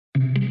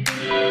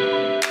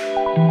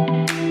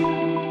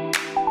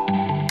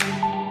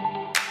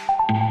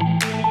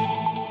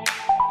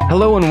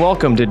Hello and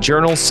welcome to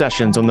Journal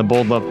Sessions on the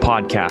Bold Love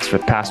Podcast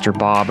with Pastor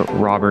Bob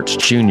Roberts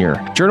Jr.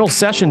 Journal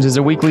Sessions is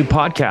a weekly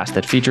podcast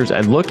that features a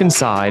look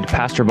inside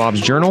Pastor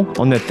Bob's journal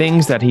on the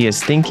things that he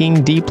is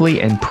thinking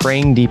deeply and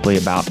praying deeply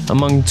about,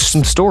 among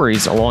some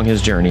stories along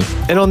his journey.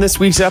 And on this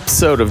week's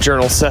episode of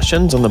Journal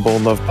Sessions on the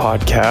Bold Love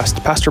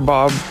Podcast, Pastor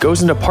Bob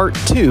goes into part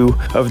 2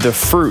 of the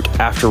fruit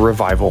after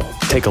revival.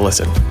 Take a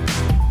listen.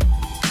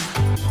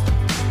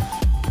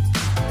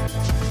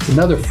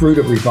 Another fruit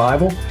of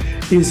revival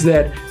is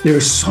that there are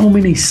so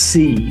many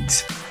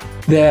seeds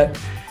that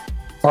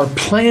are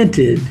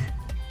planted,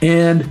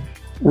 and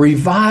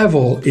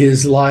revival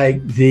is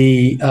like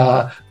the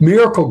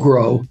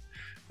Miracle-Gro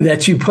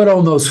that you put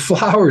on those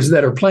flowers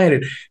that are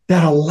planted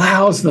that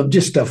allows them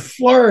just to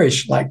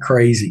flourish like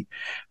crazy.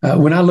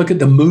 When I look at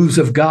the moves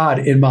of God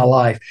in my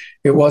life,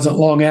 it wasn't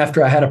long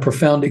after I had a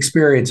profound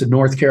experience in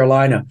North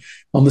Carolina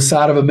on the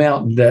side of a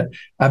mountain that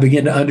I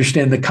began to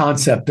understand the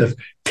concept of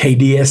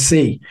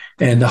KDSC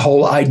and the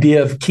whole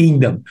idea of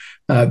kingdom.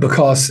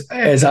 Because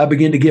as I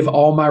began to give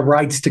all my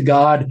rights to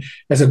God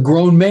as a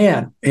grown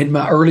man in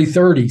my early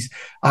 30s,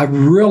 I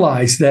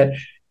realized that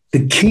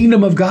the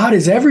kingdom of God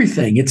is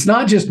everything. It's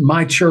not just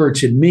my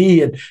church and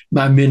me and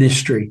my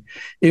ministry.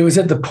 It was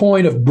at the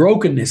point of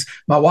brokenness.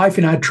 My wife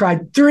and I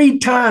tried 3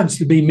 times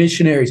to be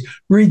missionaries,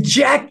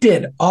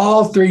 rejected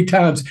all 3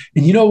 times.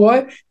 And you know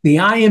what? The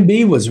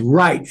IMB was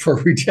right for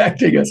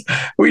rejecting us.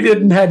 We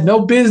had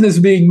no business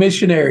being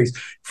missionaries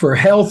for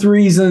health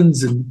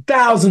reasons and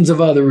thousands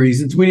of other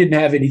reasons. We didn't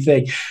have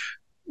anything.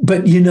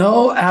 But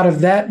out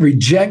of that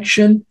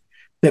rejection,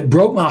 that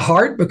broke my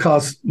heart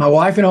because my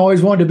wife and I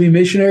always wanted to be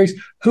missionaries.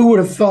 Who would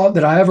have thought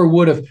that I ever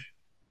would have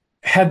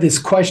had this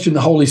question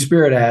the Holy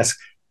Spirit asked,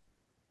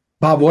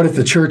 Bob, what if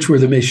the church were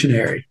the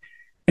missionary?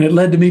 And it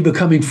led to me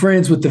becoming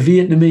friends with the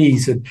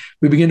Vietnamese. And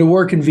we began to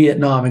work in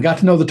Vietnam and got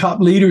to know the top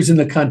leaders in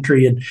the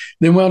country. And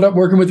then wound up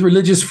working with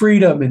Religious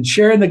Freedom and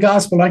sharing the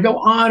gospel. I go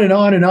on and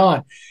on and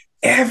on.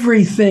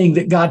 Everything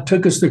that God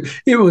took us through.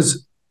 It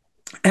was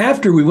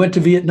after we went to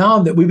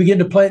Vietnam that we began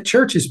to plant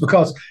churches,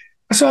 because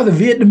I saw the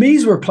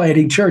Vietnamese were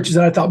planting churches,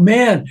 and I thought,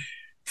 man,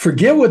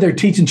 forget what they're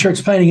teaching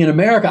church planting in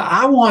America.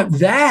 I want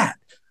that.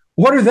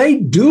 What are they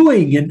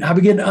doing? And I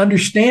began to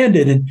understand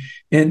it,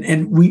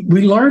 and we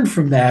learned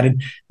from that,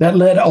 and that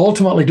led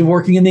ultimately to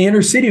working in the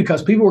inner city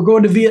because people were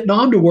going to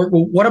Vietnam to work.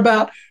 Well, what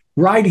about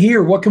right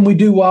here? What can we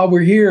do while we're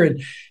here?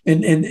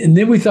 And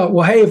then we thought,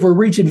 well, hey, if we're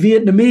reaching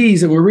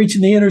Vietnamese and we're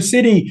reaching the inner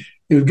city,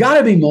 we've got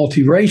to be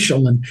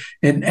multiracial.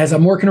 And as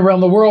I'm working around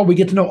the world, we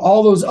get to know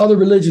all those other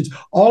religions.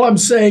 All I'm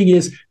saying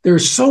is there are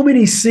so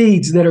many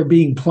seeds that are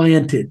being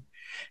planted,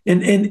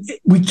 and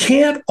we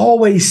can't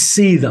always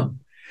see them.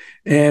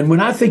 And when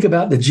I think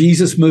about the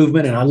Jesus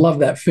movement, and I love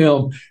that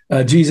film,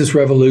 Jesus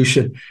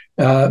Revolution,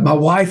 my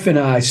wife and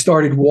I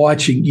started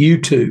watching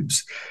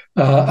YouTubes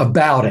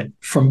about it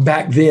from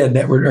back then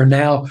that are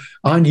now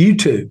on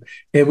YouTube.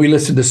 And we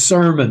listened to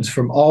sermons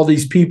from all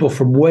these people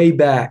from way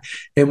back.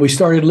 And we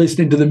started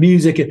listening to the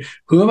music. And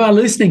who am I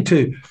listening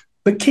to?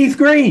 But Keith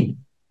Green.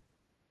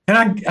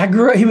 And I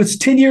grew up, he was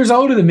 10 years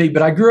older than me,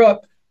 but I grew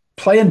up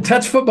playing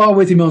touch football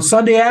with him on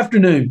Sunday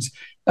afternoons,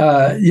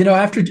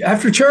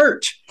 after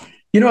church.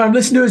 I'm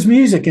listening to his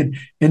music. And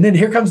then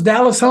here comes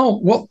Dallas Home.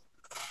 Well,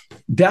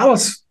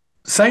 Dallas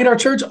sang at our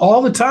church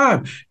all the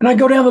time. And I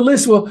go down the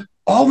list. Well,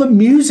 all the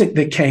music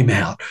that came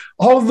out,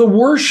 all of the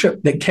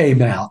worship that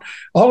came out,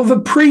 all of the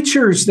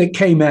preachers that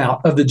came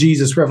out of the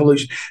Jesus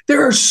Revolution.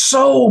 There are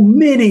so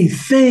many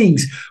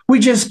things. We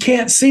just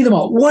can't see them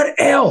all. What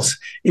else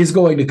is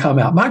going to come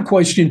out? My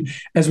question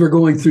as we're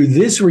going through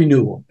this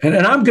renewal, and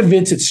I'm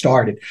convinced it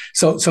started.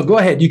 So go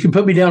ahead. You can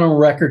put me down on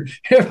record.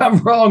 If I'm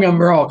wrong, I'm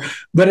wrong.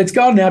 But it's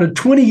gone now to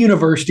 20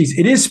 universities.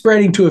 It is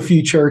spreading to a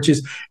few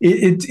churches.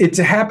 It's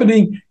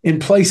happening in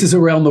places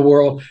around the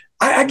world.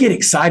 I get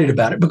excited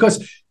about it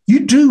because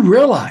you do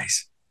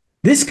realize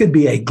this could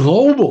be a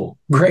global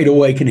great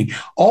awakening.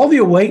 All the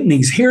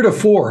awakenings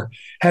heretofore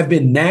have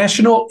been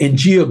national and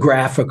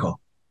geographical.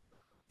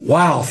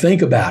 Wow,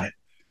 think about it.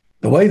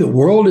 The way the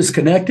world is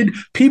connected,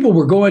 people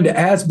were going to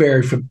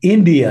Asbury from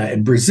India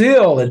and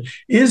Brazil and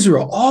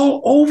Israel,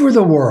 all over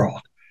the world.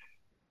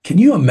 Can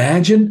you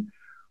imagine?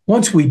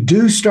 Once we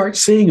do start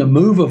seeing a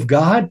move of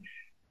God,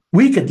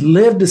 we could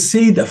live to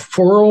see the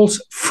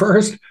world's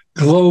first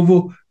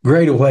global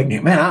great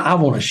awakening. Man, I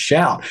want to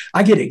shout.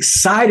 I get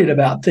excited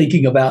about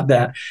thinking about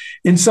that.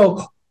 And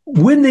so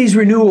when these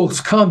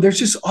renewals come, there's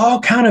just all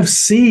kind of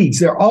seeds.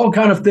 There are all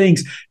kind of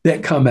things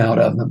that come out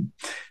of them.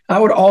 I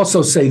would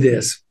also say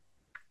this.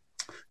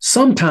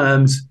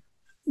 Sometimes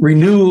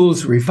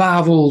renewals,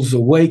 revivals,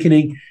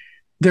 awakening,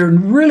 they're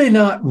really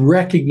not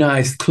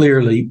recognized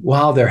clearly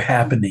while they're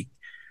happening.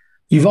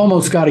 You've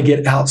almost got to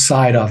get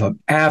outside of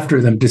them,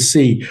 after them, to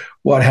see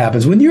what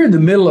happens. When you're in the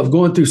middle of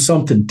going through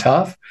something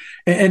tough,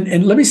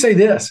 and let me say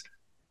this,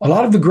 a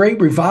lot of the great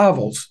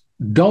revivals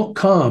don't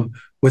come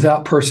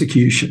without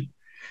persecution.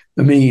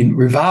 I mean,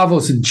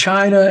 revivals in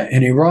China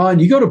and Iran,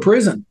 you go to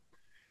prison.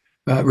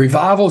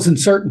 Revivals in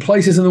certain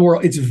places in the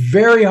world, it's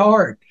very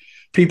hard.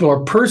 People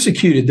are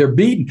persecuted, they're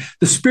beaten.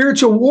 The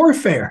spiritual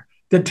warfare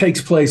that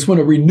takes place when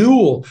a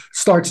renewal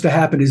starts to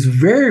happen is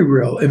very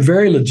real and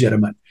very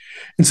legitimate.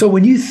 And so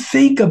when you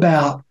think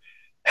about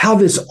how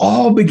this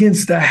all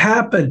begins to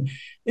happen,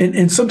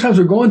 and sometimes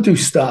we're going through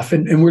stuff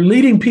and we're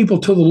leading people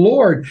to the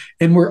Lord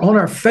and we're on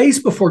our face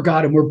before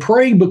God and we're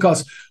praying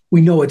because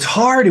we know it's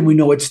hard and we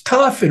know it's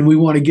tough and we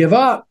want to give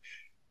up.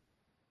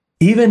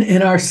 Even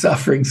in our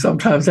suffering,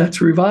 sometimes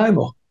that's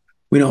revival.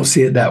 We don't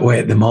see it that way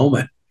at the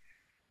moment.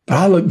 But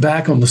I look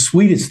back on the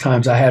sweetest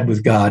times I had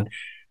with God.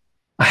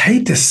 I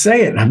hate to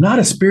say it, I'm not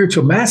a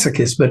spiritual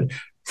masochist, but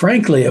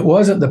frankly, it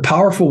wasn't the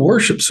powerful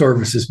worship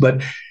services,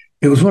 but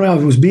it was when I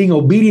was being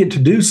obedient to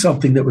do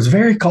something that was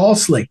very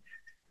costly.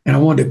 And I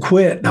wanted to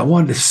quit and I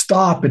wanted to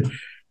stop. And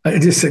I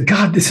just said,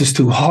 God, this is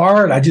too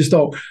hard. I just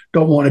don't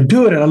want to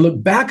do it. And I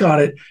look back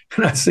on it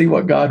and I see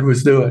what God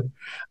was doing.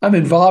 I'm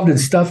involved in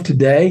stuff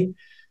today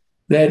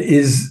that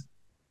is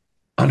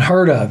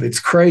unheard of. It's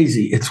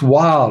crazy. It's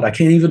wild. I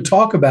can't even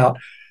talk about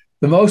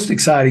the most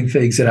exciting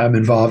things that I'm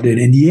involved in.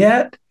 And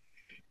yet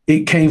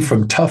it came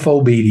from tough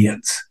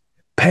obedience,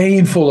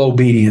 painful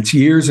obedience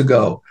years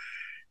ago.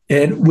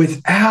 And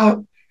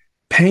without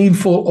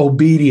painful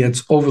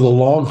obedience over the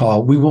long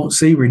haul, we won't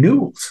see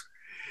renewals.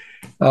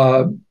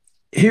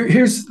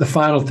 Here's the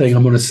final thing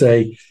I'm going to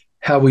say,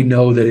 how we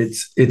know that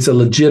it's a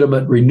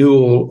legitimate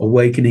renewal,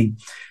 awakening,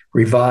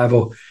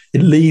 revival.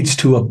 It leads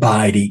to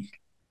abiding.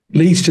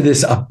 Leads to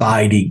this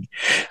abiding.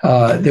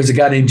 There's a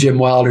guy named Jim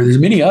Wilder. There's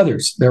many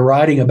others. They're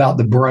writing about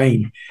the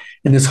brain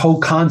and this whole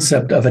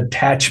concept of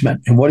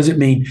attachment. And what does it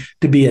mean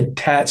to be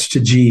attached to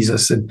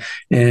Jesus?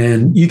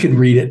 And you can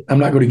read it. I'm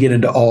not going to get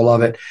into all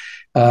of it.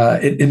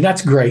 And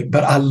that's great.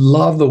 But I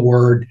love the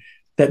word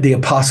that the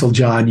Apostle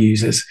John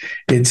uses.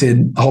 It's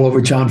in all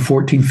over John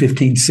 14,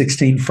 15,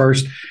 16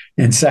 first,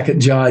 and 2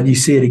 John. You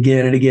see it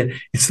again and again.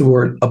 It's the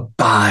word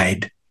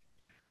abide.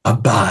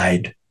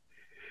 Abide.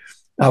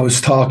 I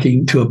was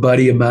talking to a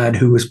buddy of mine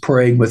who was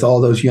praying with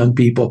all those young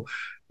people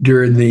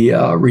during the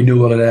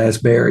renewal at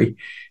Asbury.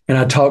 And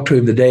I talked to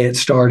him the day it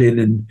started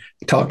and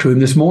talked to him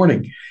this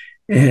morning.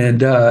 And,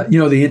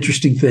 the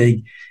interesting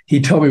thing,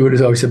 he told me what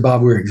he said,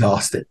 Bob, we're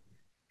exhausted.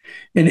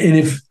 And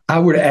if I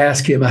were to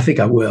ask him, I think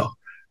I will,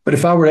 but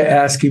if I were to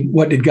ask him,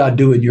 what did God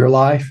do in your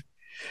life?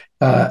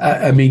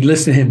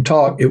 Listen to him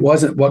talk. It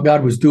wasn't what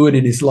God was doing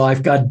in his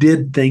life. God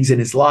did things in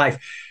his life,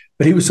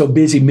 but he was so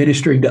busy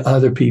ministering to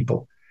other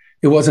people.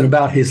 It wasn't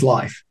about his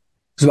life.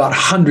 It was about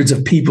hundreds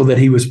of people that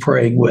he was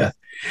praying with.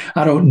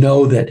 I don't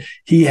know that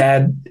he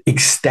had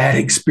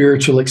ecstatic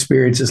spiritual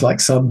experiences like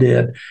some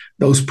did,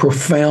 those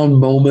profound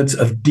moments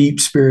of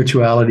deep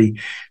spirituality.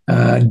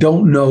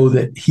 Don't know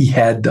that he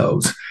had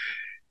those,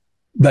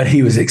 but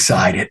he was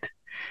excited.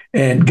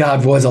 And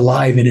God was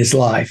alive in his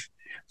life.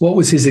 What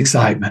was his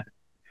excitement?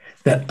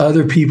 That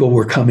other people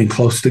were coming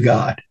close to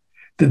God,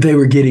 that they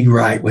were getting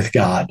right with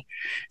God,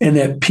 and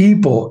that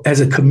people as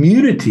a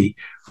community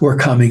were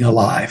coming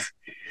alive.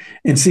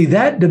 And see,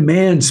 that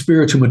demands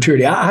spiritual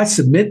maturity. I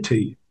submit to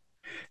you,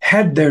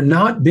 had there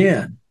not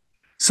been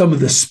some of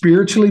the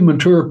spiritually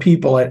mature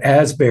people at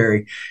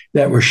Asbury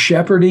that were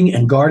shepherding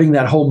and guarding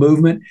that whole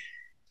movement,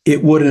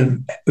 it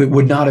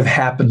would not have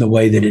happened the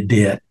way that it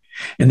did.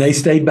 And they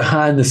stayed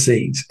behind the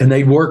scenes and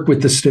they worked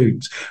with the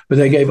students, but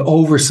they gave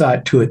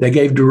oversight to it. They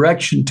gave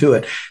direction to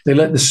it. They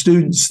let the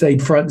students stay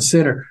front and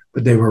center,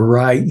 but they were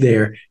right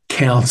there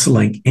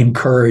counseling,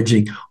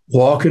 encouraging,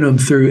 walking them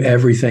through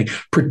everything,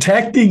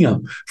 protecting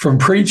them from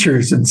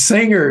preachers and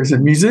singers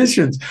and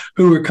musicians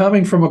who were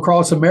coming from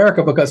across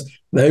America because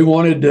they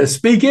wanted to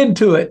speak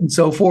into it and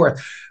so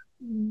forth.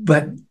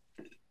 But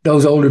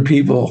those older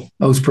people,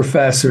 those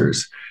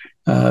professors,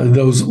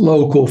 those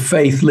local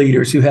faith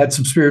leaders who had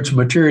some spiritual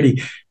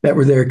maturity that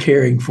were there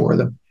caring for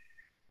them,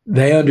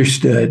 they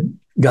understood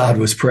God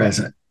was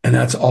present, and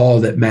that's all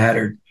that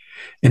mattered.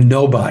 And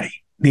nobody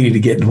needed to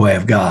get in the way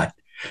of God,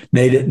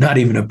 not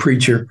even a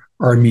preacher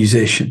or a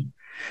musician.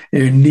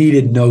 There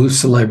needed no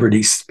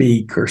celebrity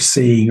speak or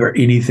sing or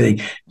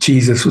anything.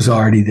 Jesus was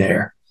already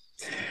there.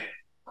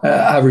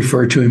 I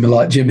refer to him a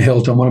lot. Jim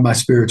Hilton, one of my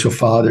spiritual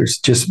fathers,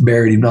 just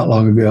buried him not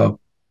long ago.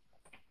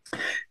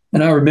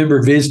 And I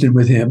remember visiting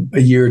with him a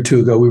year or two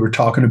ago. We were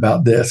talking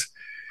about this,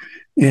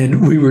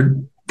 and we were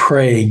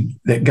praying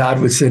that God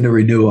would send a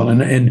renewal,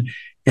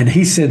 and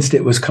he sensed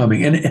it was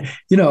coming. And,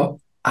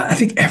 I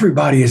think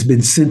everybody has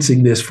been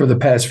sensing this for the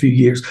past few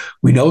years.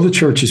 We know the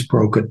church is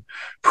broken.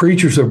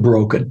 Preachers are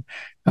broken.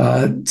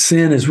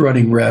 Sin is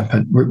running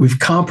rampant. We've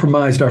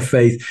compromised our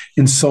faith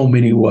in so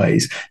many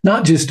ways,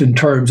 not just in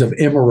terms of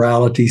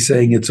immorality,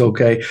 saying it's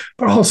okay,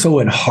 but also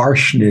in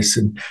harshness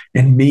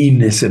and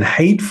meanness and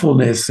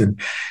hatefulness and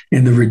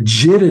the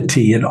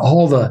rigidity and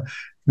all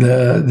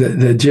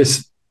the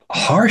just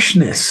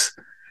harshness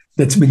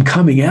that's been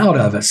coming out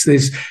of us.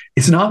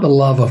 It's not the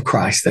love of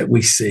Christ that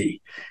we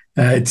see.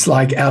 It's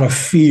like out of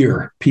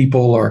fear,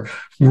 people are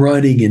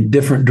running in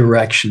different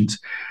directions.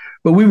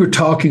 But we were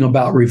talking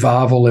about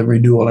revival and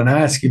renewal, and I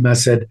asked him, I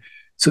said,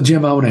 so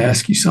Jim, I want to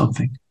ask you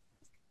something.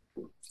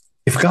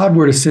 If God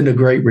were to send a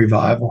great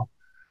revival,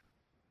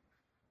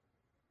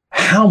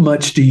 how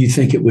much do you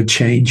think it would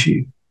change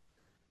you?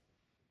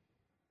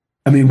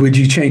 I mean, would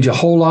you change a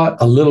whole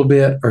lot, a little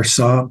bit, or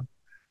some?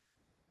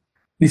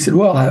 He said,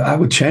 well, I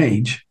would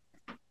change.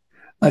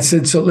 I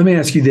said, so let me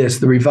ask you this,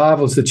 the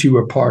revivals that you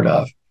were part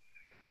of,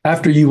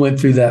 after you went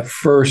through that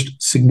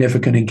first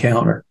significant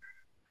encounter,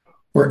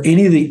 were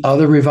any of the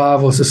other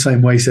revivals the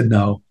same way? He said,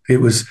 no, it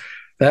was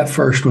that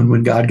first one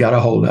when God got a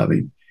hold of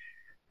him.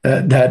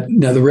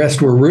 Now the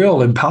rest were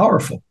real and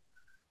powerful.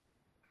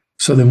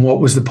 So then what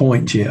was the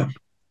point, Jim?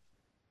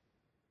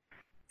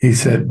 He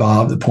said,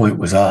 Bob, the point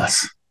was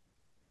us.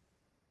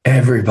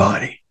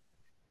 Everybody.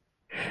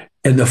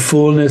 And the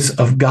fullness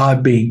of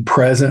God being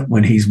present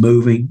when he's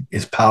moving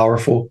is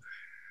powerful.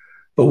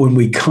 But when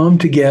we come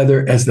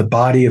together as the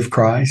body of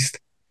Christ,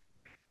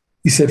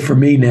 he said, for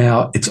me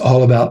now, it's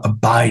all about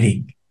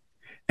abiding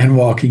and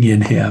walking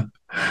in him.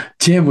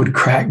 Jim would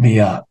crack me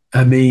up.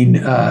 I mean,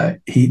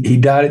 he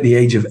died at the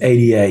age of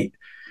 88.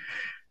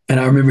 And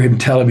I remember him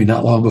telling me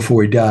not long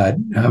before he died,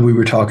 we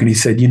were talking, he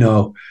said,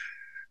 the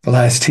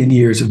last 10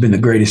 years have been the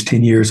greatest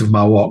 10 years of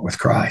my walk with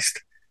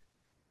Christ.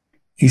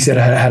 He said,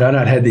 had I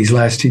not had these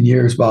last 10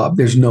 years, Bob,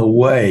 there's no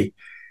way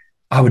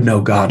I would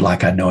know God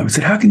like I know him. I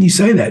said, how can you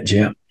say that,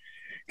 Jim?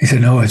 He said,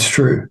 no, it's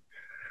true.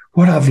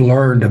 What I've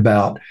learned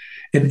about,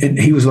 and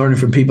he was learning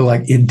from people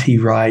like N.T.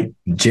 Wright,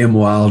 Jim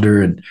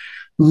Wilder, and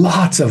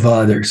lots of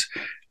others.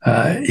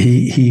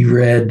 He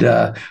read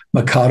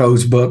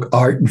Macado's book,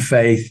 Art and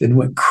Faith, and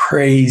went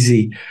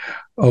crazy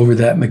over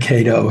that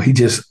Macado. He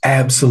just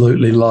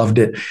absolutely loved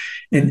it.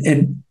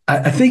 And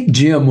I think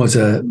Jim was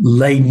a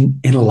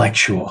laden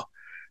intellectual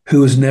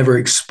who was never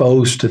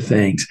exposed to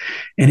things.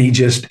 And he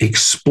just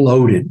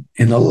exploded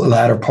in the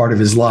latter part of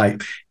his life,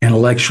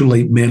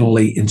 intellectually,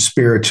 mentally, and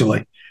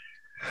spiritually.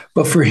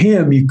 But for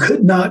him, you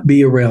could not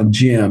be around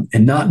Jim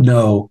and not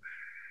know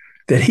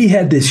that he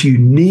had this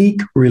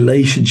unique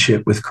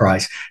relationship with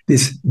Christ,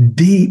 this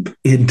deep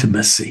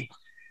intimacy.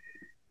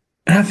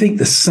 And I think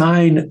the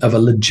sign of a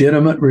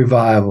legitimate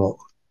revival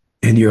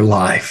in your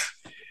life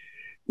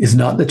is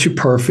not that you're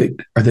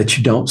perfect or that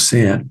you don't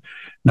sin,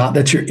 not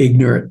that you're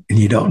ignorant and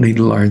you don't need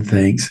to learn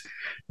things,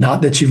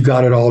 not that you've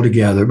got it all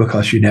together,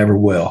 because you never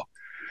will,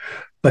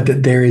 but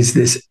that there is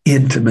this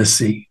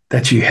intimacy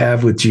that you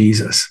have with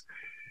Jesus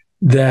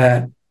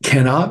that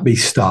cannot be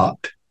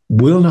stopped,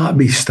 will not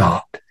be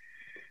stopped.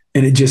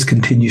 And it just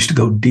continues to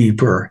go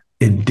deeper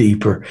and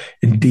deeper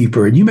and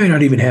deeper. And you may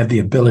not even have the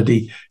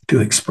ability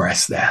to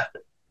express that,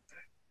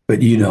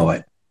 but you know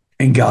it,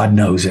 and God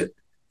knows it.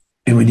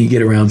 And when you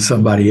get around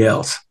somebody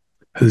else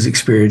who's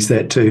experienced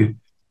that too,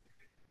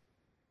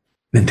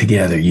 then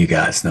together you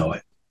guys know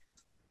it.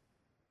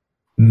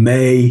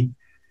 May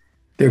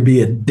there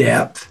be a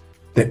depth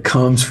that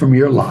comes from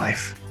your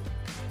life,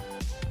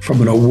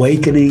 from an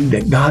awakening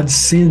that God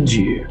sends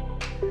you,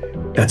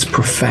 that's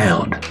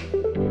profound,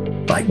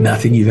 like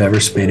nothing you've ever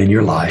spent in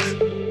your life.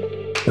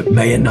 But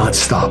may it not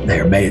stop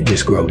there. May it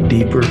just grow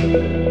deeper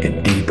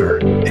and deeper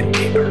and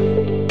deeper.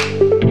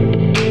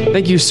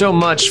 Thank you so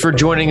much for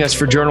joining us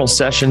for Journal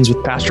Sessions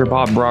with Pastor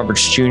Bob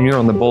Roberts Jr.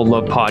 on the Bold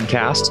Love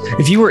Podcast.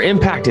 If you were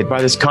impacted by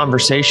this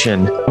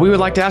conversation, we would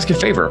like to ask a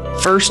favor.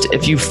 First,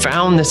 if you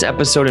found this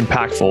episode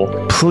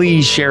impactful,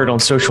 please share it on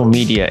social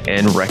media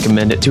and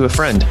recommend it to a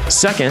friend.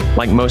 Second,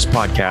 like most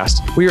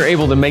podcasts, we are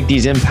able to make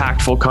these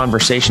impactful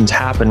conversations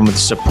happen with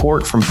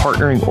support from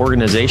partnering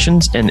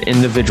organizations and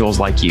individuals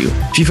like you.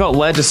 If you felt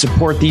led to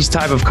support these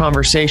type of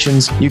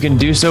conversations, you can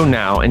do so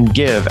now and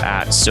give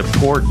at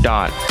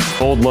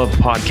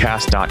support.boldlovepodcast.com.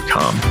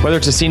 Whether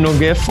it's a single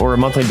gift or a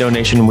monthly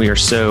donation, we are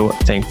so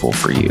thankful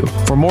for you.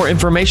 For more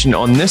information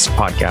on this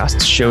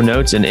podcast, show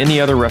notes, and any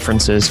other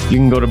references, you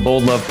can go to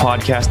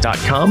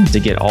boldlovepodcast.com to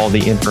get all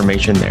the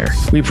information there.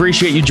 We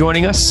appreciate you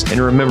joining us. And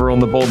remember, on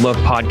the Bold Love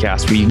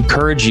Podcast, we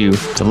encourage you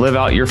to live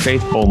out your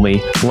faith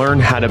boldly, learn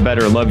how to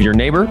better love your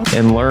neighbor,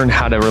 and learn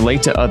how to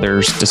relate to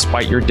others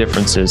despite your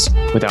differences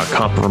without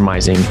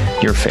compromising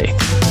your faith.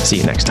 See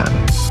you next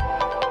time.